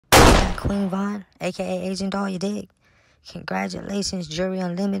Queen Vaughn, a.k.a. Agent Doll, you dig? Congratulations, Jury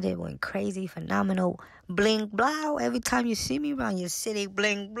Unlimited went crazy, phenomenal, bling, blow. Every time you see me around your city,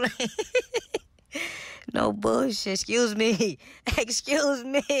 bling, bling. No bullshit, excuse me.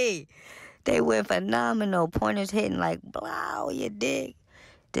 They went phenomenal, pointers hitting like blow, you dig?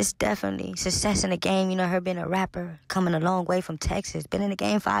 This definitely success in the game. You know, her being a rapper, coming a long way from Texas. Been in the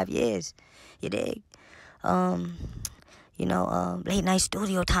game 5 years, you dig? Late night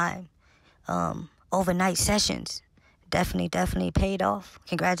studio time, overnight sessions. Definitely paid off.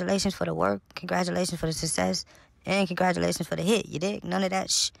 Congratulations for the work. Congratulations for the success. And congratulations for the hit, you dig? None of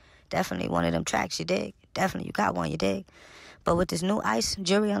that Definitely one of them tracks, you dig? Definitely, you got one, you dig? But with this new Ice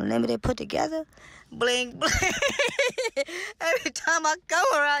Jury Unlimited put together, bling, bling. Every time I come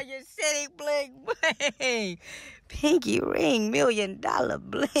around your city, bling, bling. Pinky ring, $1 million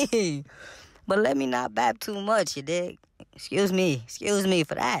bling. But let me not bap too much, you dig? Excuse me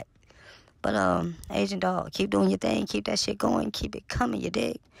for that. But, Agent Dog, keep doing your thing. Keep that shit going. Keep it coming, you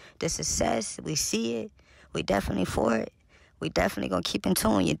dig? The success, we see it. We definitely for it. We definitely gonna keep in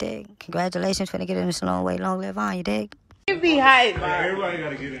tune, you dig? Congratulations for getting this long way. Long live on, you dig? Be hype. Everybody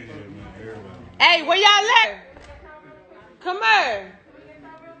gotta get in here, man. Everybody. Hey, where y'all at? Come here.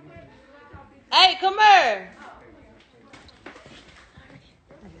 Hey, come here. I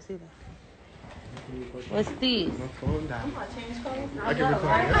can see that. What's these? My phone down. I can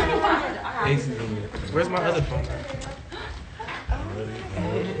record. Where's my other phone?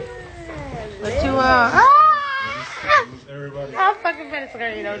 What you want? Everybody. I'm fucking better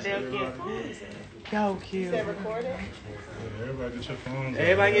scare you, no damn kid. Yo, cute. Is that recorded? Everybody get your phones.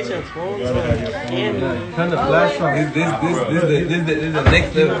 Everybody get your phones. Turn the flash on. This is the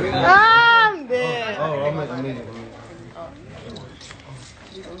next level. You know? I'm dead. Oh, I'm at the meeting.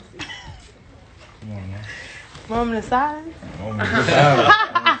 Come on, man. Moment of silence.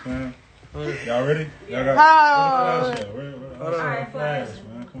 Y'all ready? Y'all got the flash? Where the flash,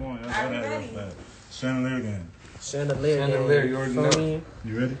 man? Come on, y'all gotta have that flash. Chandelier again. Chandelier, you already know.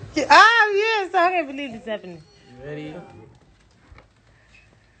 You ready? Yes, I can't believe this happening. You ready?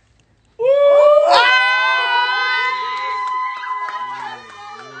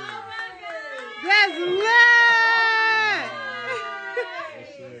 That's lit!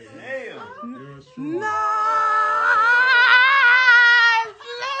 No!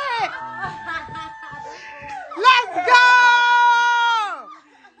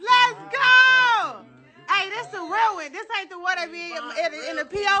 Let's go! Hey, this the real one. This ain't the one that be in the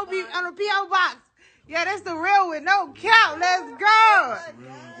P.O.B. on the P.O. box. Yeah, that's the real one. No count. Let's go.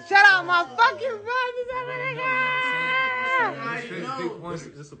 Shout out my fucking brothers over there.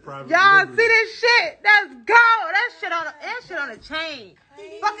 Y'all see this shit? Let's go. That shit on the chain.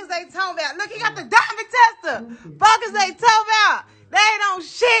 Fuck is they talking about? Look, he got the diamond tester. Fuck is they talking about? They ain't on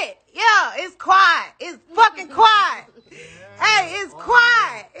shit. Yeah, it's quiet. It's fucking quiet. Hey, it's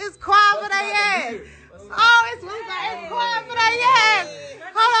quiet. It's quiet for they ass. Oh, it's quiet for they ass.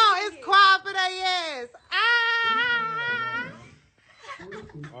 Hold on, it's quiet for they ass.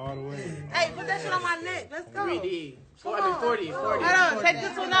 All the way. Hey, put that shit on my neck. Let's go. 3D. 40. Hold on, take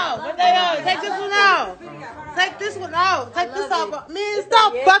this one off. What they on? Take this one off. Take this one off. Take this off. Man,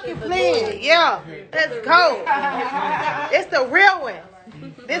 stop fucking playing. Yeah, let's go. It's the real one.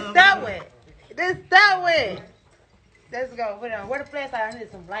 This that one. Let's go. Where the flash light? I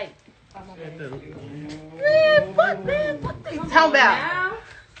need some light. Man, fuck they talking about?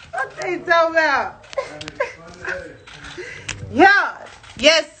 What they talking about? Yeah.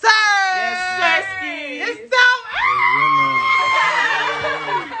 Yes, sir. Yes, sirski. It's so.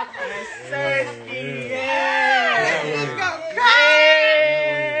 Yes, sirski. Let's go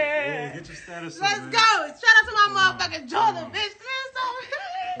crazy. Get your status up, Let's man. go. Shout out to my motherfucking Jordan, bitch.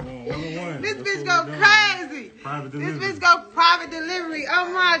 This bitch go crazy. Private This delivery. bitch go private delivery.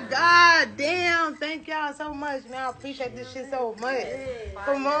 Oh my God. Damn. Thank y'all so much, man. I appreciate this shit so much.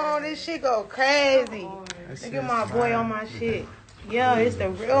 Come on. This shit go crazy. Look at my boy on my shit. Yeah, it's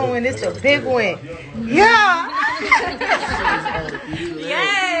the real one. It's the big one. Yeah. I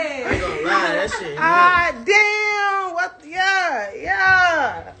ain't gonna lie, that shit. Damn. What? Yeah.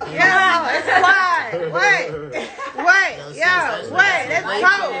 It's quiet. Wait. Let's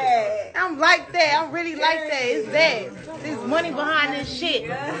go. I'm like that. I'm really like that. It's that. There's money behind this shit.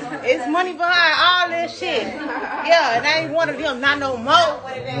 It's money behind all this shit. Yeah, and I ain't one of them. Not no more.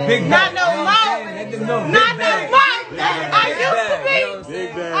 Not no more.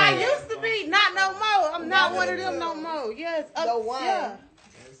 I used to be. Not no more. I'm not one of them no more. Yes. Yeah.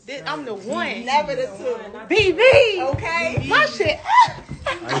 I'm the one. Never the two. BB. Okay. My shit.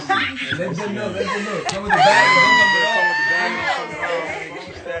 Let them know. Come with the bag or don't come at all.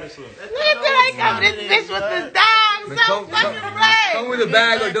 Look at that. I come this bitch with the dog. So fucking play. Come with the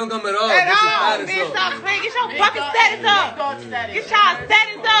bag or don't come at all. At Get your all. status Bitch, up. stop playing. Get your fucking status up. Get y'all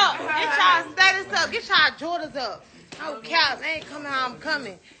status up. Get y'all status up. Get y'all Jordans up. Oh, cows, they ain't coming how I'm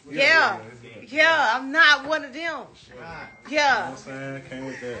coming. Yeah, I'm not one of them. Yeah. You know what I'm saying? Came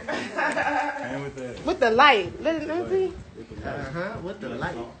with that. With the light. Let me see. With the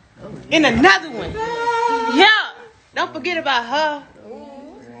light. In another one. Yeah. Don't forget about her.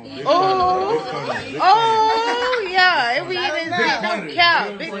 Oh, yeah. If we in this bitch, don't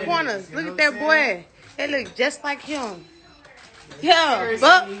count. Big corners. Look at that boy. They look just like him. Yeah,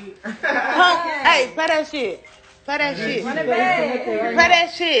 but hey, play that shit. Play that shit. Play that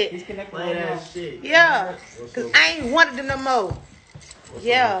shit. Play that shit. Yeah, cause I ain't wanted them no more.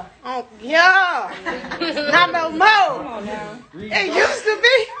 Yeah, yeah, not no more. It used to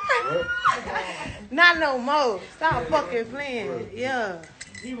be. Not no more. Stop fucking playing. Yeah,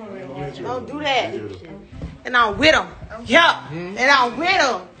 don't do that. And I'm with them. Yeah, and I'm with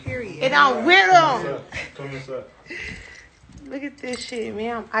them. Period. And I'm with them. Come inside. Look at this shit,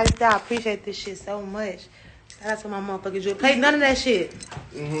 man. I'm iced out. I appreciate this shit so much. Shout out to my motherfucking jewelry. Play none of that shit.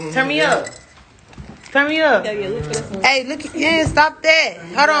 Turn me up. Turn me up. Hey, look. Yeah, stop that.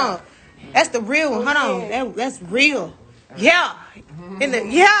 Hold on. That's the real one. Hold on. That's real. Yeah.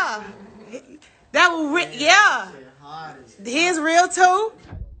 Yeah. That was real. Yeah. His real too.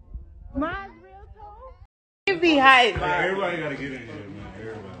 Mine's real too. It be hype. Everybody gotta get in here, man.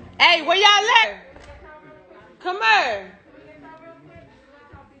 Everybody. Hey, where y'all at? Come here.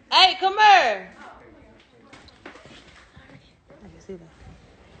 Hey, come here.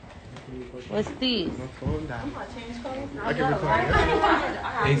 What's this? I can record.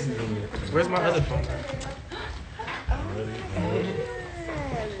 Where's my other phone?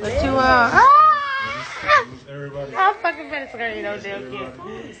 What you want? Everybody. I'm fucking better scary, no damn kid.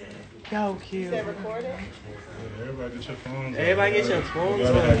 Yo, cute. Everybody get your phones. Everybody get your phones. You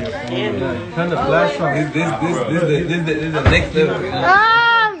gotta have your phone. Turn the flash on. This is the next level. You know?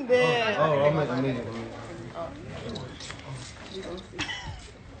 I'm dead. Oh, I'm amazing.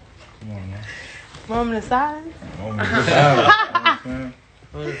 Come on, man. Moment of silence. Moment of silence.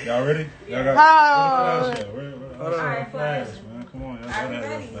 Y'all ready? Y'all got where the flash, man. Come on, y'all gotta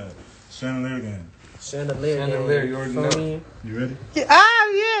have your flash. Chandelier again. Chandelier, you already know. You ready?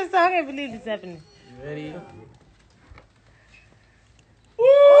 Yes, I can't believe this happening. You ready?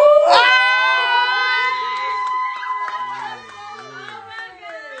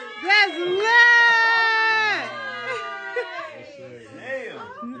 That's lit!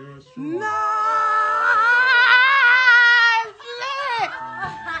 Nice! Lit!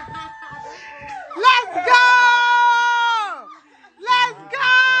 Let's go! Let's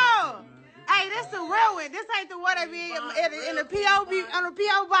go! Hey, this the real one. This ain't the one that be in the P.O. on the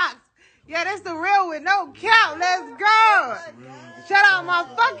P.O. box. Yeah, that's the real one. No count. Let's go. Shout out my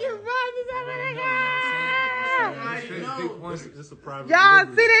fucking brothers over there. This a private. Y'all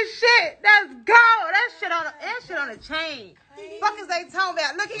see this shit? Let's go. That shit on the chain. Fuck is they talking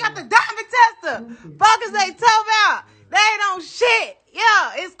about? Look, he got the diamond tester. Fuck is they talking about? They ain't on shit.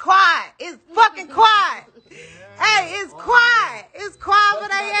 Yeah, it's quiet. It's fucking quiet. Hey, it's quiet. It's quiet for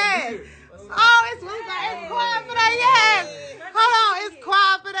their ass. Oh, it's quiet for their ass. Hold on, it's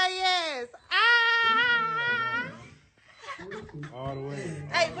quiet for their ass. All the way.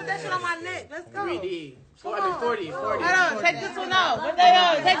 Hey, put that shit on my neck. Let's go. 3D. Come on. 40. Hold on, take this one out. What they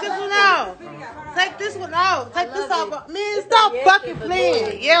on? Take this one out. Take this one out. Take this off. Man, stop fucking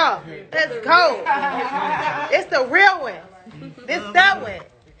playing. Yeah, let's go. It's the real one. This that one.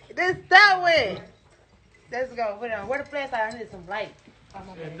 This that one. Let's go. Put it on. Where the flashlight? I need some light.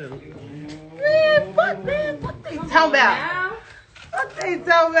 Man, fuck man. What they talking about? What they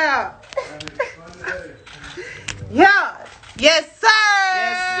talking about? Yeah. Yes, sir.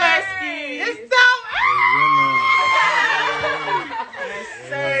 Yes, sirski. It's so. Yes,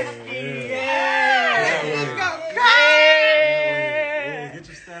 sirski. Let's go crazy. Get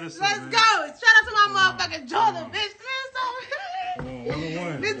your status up, Let's man. go. Shout out to my motherfucking Jordan, bitch.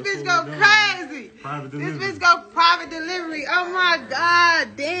 This bitch go crazy. Private This delivery. bitch go private delivery. Oh my God.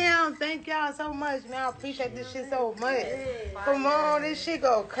 Damn. Thank y'all so much, man. I appreciate this shit so much. Come on. This shit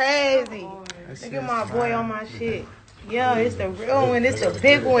go crazy. Look at my boy on my shit. Yeah, it's the real one. It's the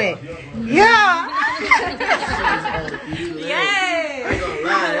big one. Yeah. I ain't gonna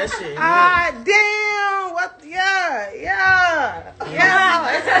lie, that shit. Ah, damn. What? Yeah.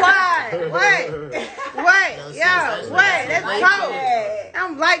 It's quiet. Wait. Yeah. Wait. Let's go.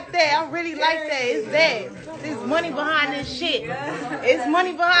 I'm like that. I'm really like that. It's that. There's money behind this shit. It's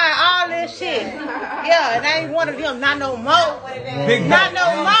money behind all this shit. Yeah, and I ain't one of them. Not no more. Not no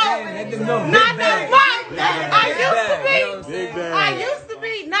more. Not no more. I used to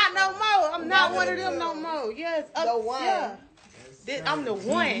be. Not no more. I'm not one of them no more. Yes. The one. Yeah. I'm the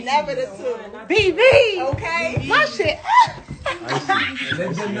one. Never the two. BB. Okay. My shit.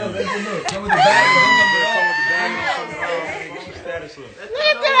 Let them know. Come with the bag. Look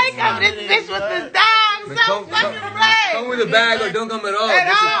at that. I come this bitch with the dog. So fucking right. Come with the bag or don't come at all. Get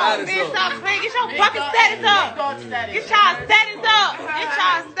your status up. up. Get your fucking status up. Get y'all status up. Get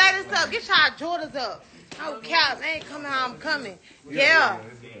y'all status up. Get y'all Jordans up. Oh, cows ain't coming how I'm coming. Yeah.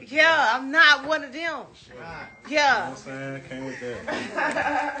 Yeah, I'm not one of them. Yeah. You know what I'm saying? Came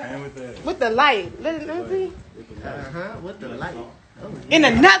with that. With the light. Let me see. With the light. And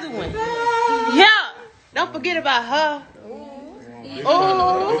another one. Yeah. Don't forget about her.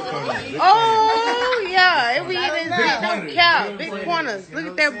 Oh, yeah. If we even don't count. Big corners. Look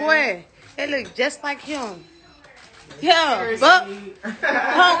at that boy. They look just like him. Yeah, but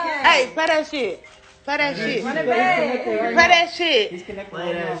hey, play that shit. Play that shit. Play that shit.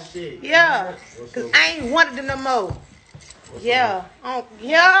 Play that shit. Yeah, cause I ain't wanted them no more. Yeah,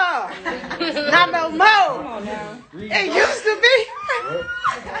 yeah, not no more. It used to be.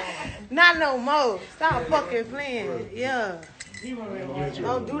 Not no more. Stop fucking playing. Yeah.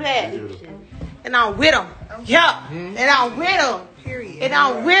 Don't do that. And I'm with them. Yeah. And I'm with them. Period. And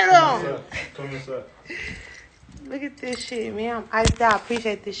I'm with them. Come inside. Look at this shit, man. I'm iced out. I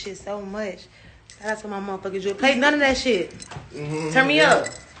appreciate this shit so much. Shout out to my motherfucking jewelry. Play none of that shit. Turn me up.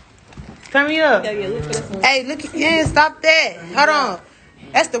 Turn me up. Hey, look at yeah, stop that. Hold on.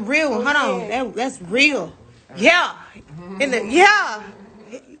 That's the real one. Hold on. That's real. Yeah. In the yeah.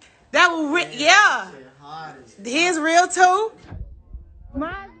 That was yeah. His real too.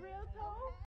 Mine